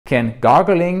can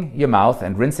gargling your mouth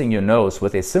and rinsing your nose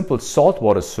with a simple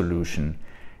saltwater solution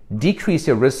decrease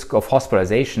your risk of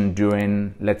hospitalization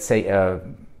during, let's say, a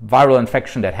viral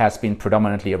infection that has been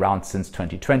predominantly around since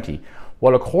 2020?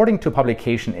 Well, according to a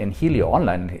publication in Healio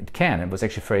Online, it can. It was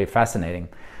actually very fascinating.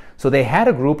 So they had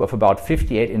a group of about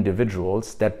 58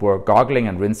 individuals that were gargling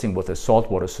and rinsing with a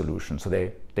saltwater solution. So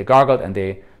they gargled and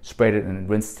they sprayed it and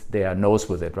rinsed their nose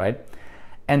with it, right?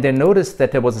 And they noticed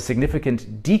that there was a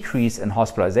significant decrease in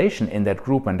hospitalization in that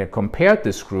group, and they compared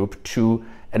this group to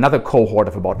another cohort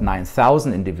of about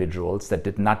 9,000 individuals that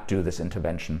did not do this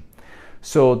intervention.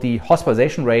 So the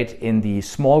hospitalization rate in the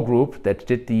small group that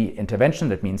did the intervention,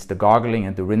 that means the gargling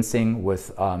and the rinsing with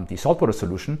the saltwater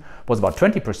solution, was about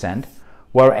 20%,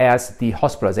 whereas the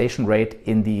hospitalization rate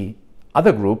in the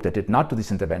other group that did not do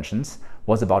these interventions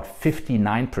was about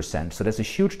 59%. So there's a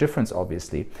huge difference,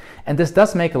 obviously. And this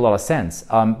does make a lot of sense.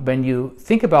 When you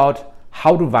think about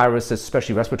how do viruses,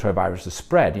 especially respiratory viruses,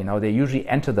 spread, they usually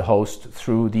enter the host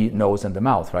through the nose and the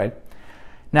mouth, right?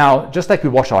 Now, just like we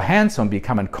wash our hands when we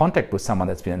come in contact with someone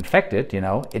that's been infected,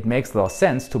 it makes a lot of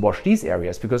sense to wash these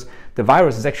areas because the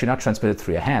virus is actually not transmitted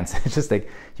through your hands. It's just like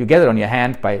you get it on your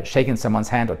hand by shaking someone's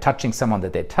hand or touching someone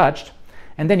that they touched,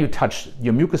 and then you touch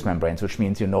your mucous membranes, which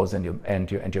means your nose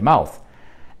and your mouth.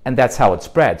 And that's how it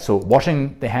spreads. So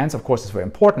washing the hands, of course, is very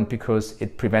important because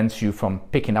it prevents you from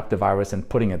picking up the virus and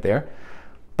putting it there.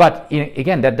 But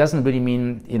again, that doesn't really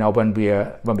mean, when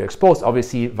we're exposed,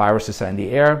 obviously viruses are in the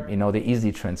air, they're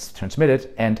easily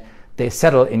transmitted and they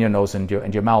settle in your nose and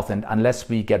your mouth. And unless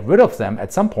we get rid of them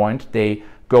at some point, they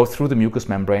go through the mucous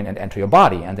membrane and enter your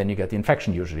body, and then you get the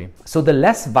infection usually. So the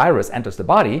less virus enters the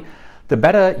body, the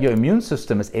better your immune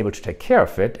system is able to take care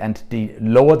of it and the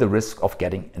lower the risk of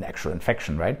getting an actual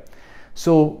infection, right?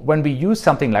 So when we use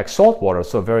something like salt water,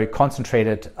 so very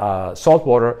concentrated salt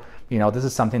water, this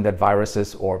is something that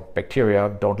viruses or bacteria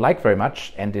don't like very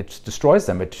much, and it destroys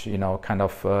them. It,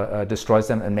 destroys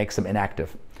them and makes them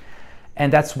inactive.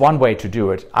 And that's one way to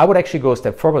do it. I would actually go a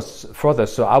step further.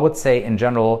 So I would say in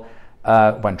general,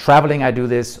 when traveling, I do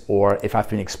this, or if I've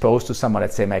been exposed to someone,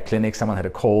 let's say in my clinic, someone had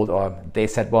a cold, or they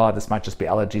said, well, this might just be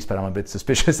allergies, but I'm a bit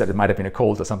suspicious that it might have been a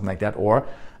cold or something like that, or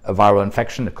a viral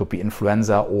infection. It could be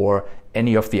influenza or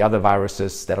any of the other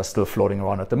viruses that are still floating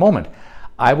around at the moment.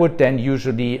 I would then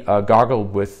usually gargle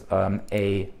with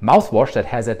a mouthwash that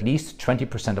has at least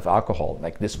 20% of alcohol,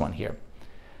 like this one here.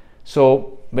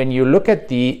 So when you look at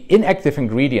the inactive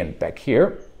ingredient back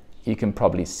here, you can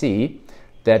probably see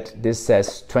that this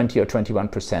says 20 or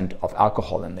 21% of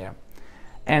alcohol in there.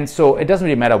 And so it doesn't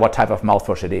really matter what type of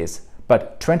mouthwash it is,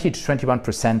 but 20 to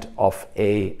 21% of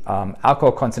a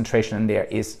alcohol concentration in there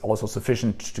is also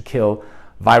sufficient to kill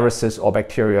viruses or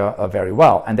bacteria very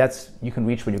well. And that's, you can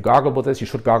reach when you gargle with this. You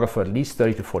should gargle for at least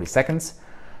 30 to 40 seconds.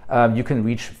 You can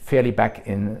reach fairly back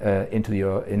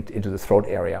into the throat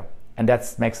area. And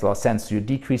that makes a lot of sense. So you're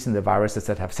decreasing the viruses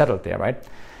that have settled there, right?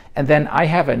 And then I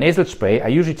have a nasal spray. I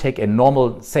usually take a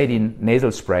normal saline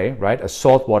nasal spray, right? A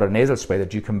saltwater nasal spray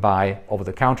that you can buy over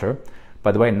the counter.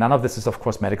 By the way, none of this is, of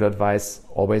course, medical advice.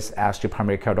 Always ask your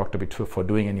primary care doctor before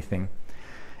doing anything.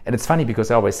 And it's funny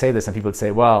because I always say this and people say,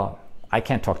 well, I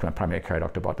can't talk to my primary care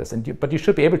doctor about this, but you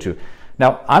should be able to.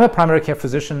 Now, I'm a primary care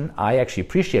physician. I actually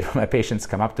appreciate when my patients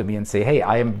come up to me and say, hey,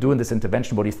 I am doing this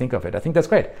intervention. What do you think of it? I think that's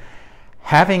great.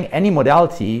 Having any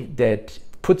modality that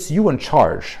puts you in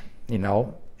charge,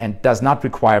 and does not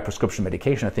require prescription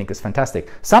medication, I think is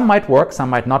fantastic. Some might work, some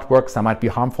might not work, some might be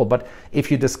harmful, but if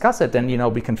you discuss it, then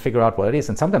we can figure out what it is.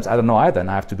 And sometimes I don't know either,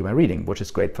 and I have to do my reading, which is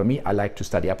great for me. I like to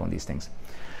study up on these things.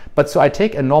 But so I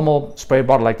take a normal spray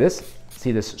bottle like this.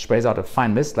 See, this sprays out a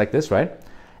fine mist like this, right?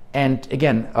 And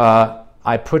again,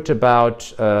 I put about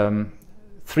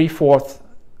 3/4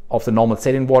 of the normal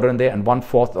saline water in there and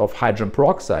 1/4 of hydrogen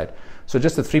peroxide. So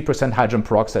just the 3% hydrogen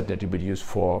peroxide that you would use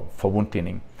for wound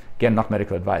cleaning. Again, not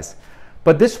medical advice.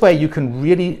 But this way you can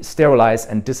really sterilize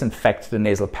and disinfect the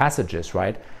nasal passages,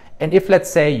 right? And if, let's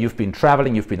say, you've been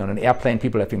traveling, you've been on an airplane,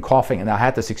 people have been coughing, and I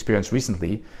had this experience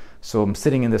recently. So I'm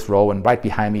sitting in this row, and right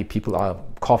behind me, people are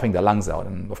coughing their lungs out.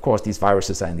 And of course, these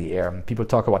viruses are in the air. And people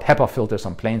talk about HEPA filters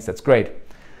on planes. That's great.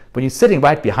 When you're sitting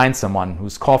right behind someone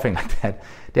who's coughing like that,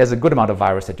 there's a good amount of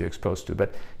virus that you're exposed to.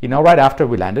 But, right after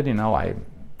we landed, I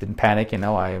didn't panic.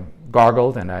 I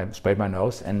gargled and I sprayed my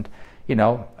nose and,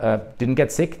 didn't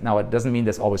get sick. Now, it doesn't mean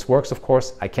this always works, of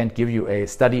course. I can't give you a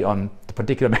study on the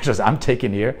particular measures I'm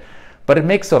taking here. But it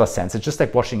makes sort of sense. It's just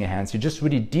like washing your hands. You're just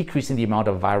really decreasing the amount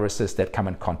of viruses that come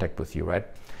in contact with you, right?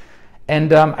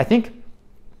 And I think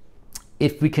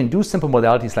if we can do simple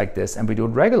modalities like this and we do it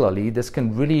regularly, this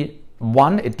can really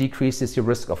One, it decreases your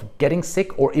risk of getting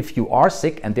sick, or if you are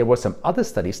sick, and there were some other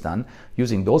studies done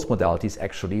using those modalities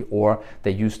actually, or they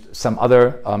used some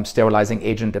other sterilizing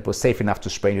agent that was safe enough to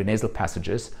spray in your nasal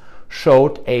passages,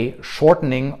 showed a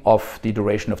shortening of the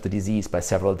duration of the disease by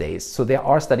several days. So there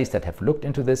are studies that have looked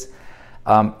into this.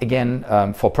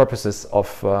 For purposes of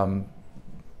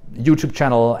YouTube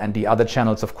channel and the other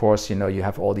channels, of course, you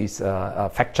have all these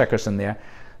fact checkers in there.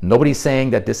 Nobody's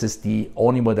saying that this is the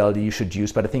only modality you should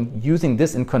use, but I think using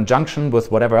this in conjunction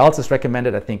with whatever else is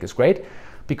recommended, I think is great.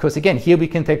 Because again, here we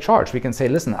can take charge. We can say,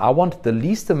 listen, I want the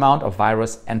least amount of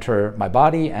virus enter my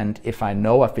body, and if I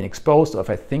know I've been exposed, or if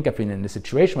I think I've been in a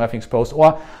situation where I've been exposed,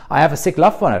 or I have a sick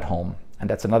loved one at home, and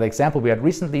that's another example we had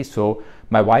recently. So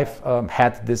my wife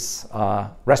had this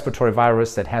respiratory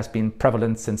virus that has been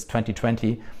prevalent since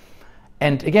 2020.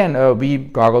 And again, we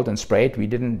gargled and sprayed. We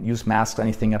didn't use masks or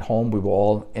anything at home. We were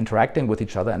all interacting with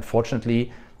each other. And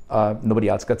fortunately, nobody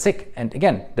else got sick. And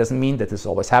again, doesn't mean that this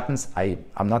always happens.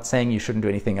 I'm not saying you shouldn't do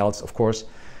anything else, of course.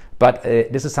 But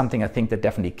this is something I think that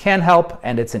definitely can help.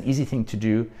 And it's an easy thing to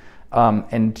do.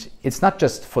 And it's not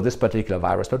just for this particular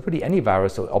virus, but really any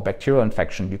virus or bacterial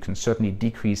infection, you can certainly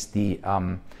decrease the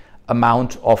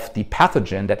amount of the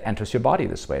pathogen that enters your body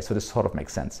this way. So this sort of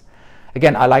makes sense.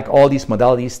 Again, I like all these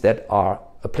modalities that are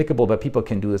applicable, but people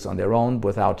can do this on their own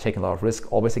without taking a lot of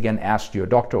risk. Always, again, ask your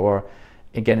doctor, or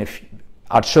again, if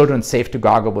are children safe to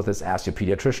gargle with this, ask your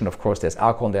pediatrician. Of course, there's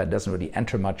alcohol in there. It doesn't really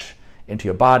enter much into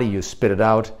your body. You spit it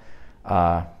out.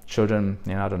 Children,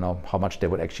 I don't know how much they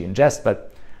would actually ingest,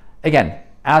 but again,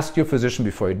 ask your physician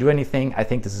before you do anything. I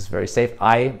think this is very safe.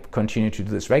 I continue to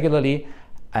do this regularly,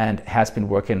 and has been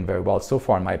working very well so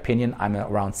far, in my opinion. I'm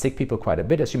around sick people quite a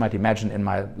bit, as you might imagine, in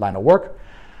my line of work.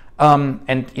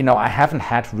 I haven't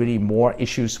had really more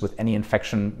issues with any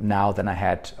infection now than I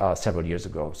had several years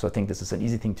ago. So I think this is an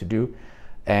easy thing to do,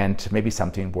 and maybe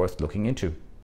something worth looking into.